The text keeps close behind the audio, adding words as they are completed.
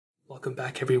Welcome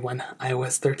back everyone.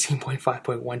 iOS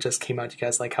 13.5.1 just came out. You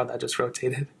guys like how that just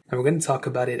rotated? And we're going to talk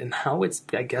about it and how it's,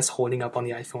 I guess, holding up on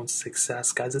the iPhone's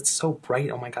success. Guys, it's so bright.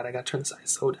 Oh my god, I gotta turn this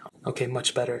ISO down. Okay,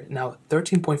 much better. Now,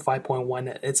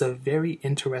 13.5.1, it's a very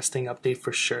interesting update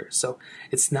for sure. So,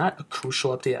 it's not a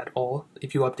crucial update at all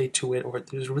if you update to it, or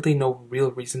there's really no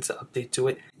real reason to update to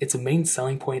it. Its main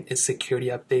selling point is security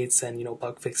updates and,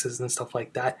 bug fixes and stuff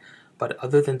like that. But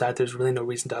other than that, there's really no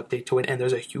reason to update to it, and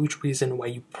there's a huge reason why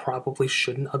you probably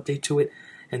shouldn't update to it,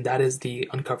 and that is the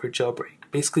uncovered jailbreak.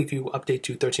 Basically, if you update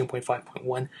to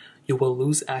 13.5.1, you will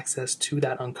lose access to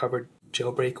that uncovered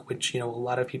jailbreak, which a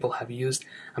lot of people have used.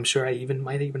 I'm sure I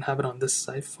might even have it on this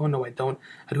iPhone. No, I don't.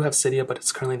 I do have Cydia, but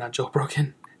it's currently not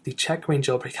jailbroken. The checkra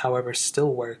jailbreak, however,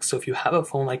 still works. So if you have a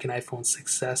phone like an iPhone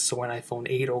 6s or an iPhone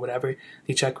 8 or whatever,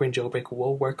 the checkra jailbreak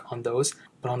will work on those.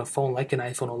 But on a phone like an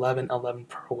iPhone 11, 11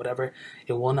 Pro, or whatever,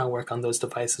 it will not work on those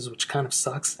devices, which kind of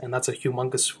sucks. And that's a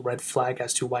humongous red flag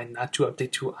as to why not to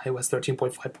update to iOS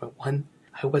 13.5.1.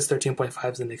 iOS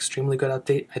 13.5 is an extremely good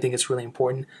update. I think it's really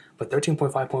important, but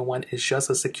 13.5.1 is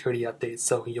just a security update,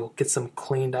 so you'll get some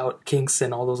cleaned out kinks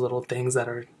and all those little things that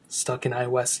are stuck in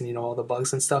iOS and all the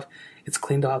bugs and stuff. It's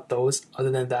cleaned out those.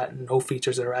 Other than that, no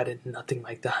features are added, nothing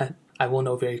like that. I will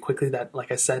know very quickly that,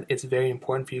 like I said, it's very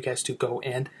important for you guys to go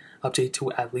and update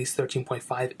to at least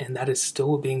 13.5, and that is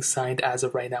still being signed as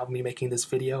of right now, me making this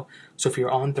video. So if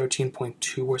you're on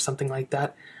 13.2 or something like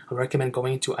that, I recommend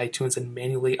going into iTunes and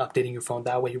manually updating your phone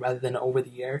that way rather than over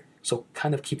the air. So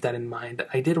kind of keep that in mind.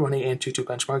 I did run an Antutu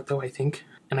benchmark though, I think,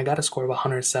 and I got a score of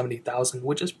 170,000,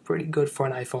 which is pretty good for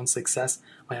an iPhone 6s.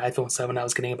 My iPhone 7, I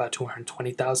was getting about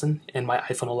 220,000, and my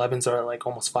iPhone 11s are like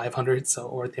almost 500,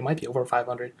 or they might be over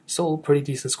 500. Still a pretty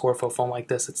decent score for a phone like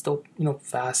this. It's still,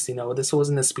 fast. This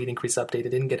wasn't a speed increase update. It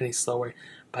didn't get any slower.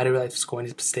 Battery life is going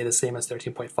to stay the same as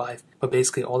 13.5. But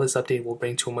basically, all this update will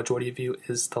bring to a majority of you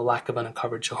is the lack of an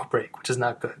uncovered jailbreak, which is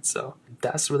not good. So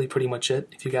that's really pretty much it.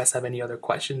 If you guys have any other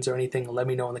questions or anything, let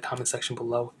me know in the comment section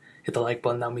below. Hit the like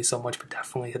button, that would mean so much, but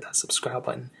definitely hit that subscribe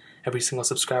button. Every single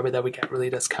subscriber that we get really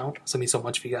does count, so it means so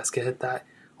much if you guys can hit that.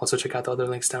 Also check out the other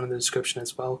links down in the description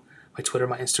as well. My Twitter,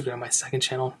 my Instagram, my second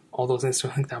channel, all those links are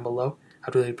linked down below.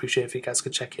 I'd really appreciate it if you guys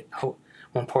could check it out.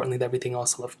 More importantly than everything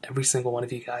else, I love every single one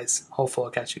of you guys. Hopefully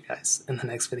I'll catch you guys in the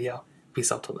next video.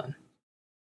 Peace out till then.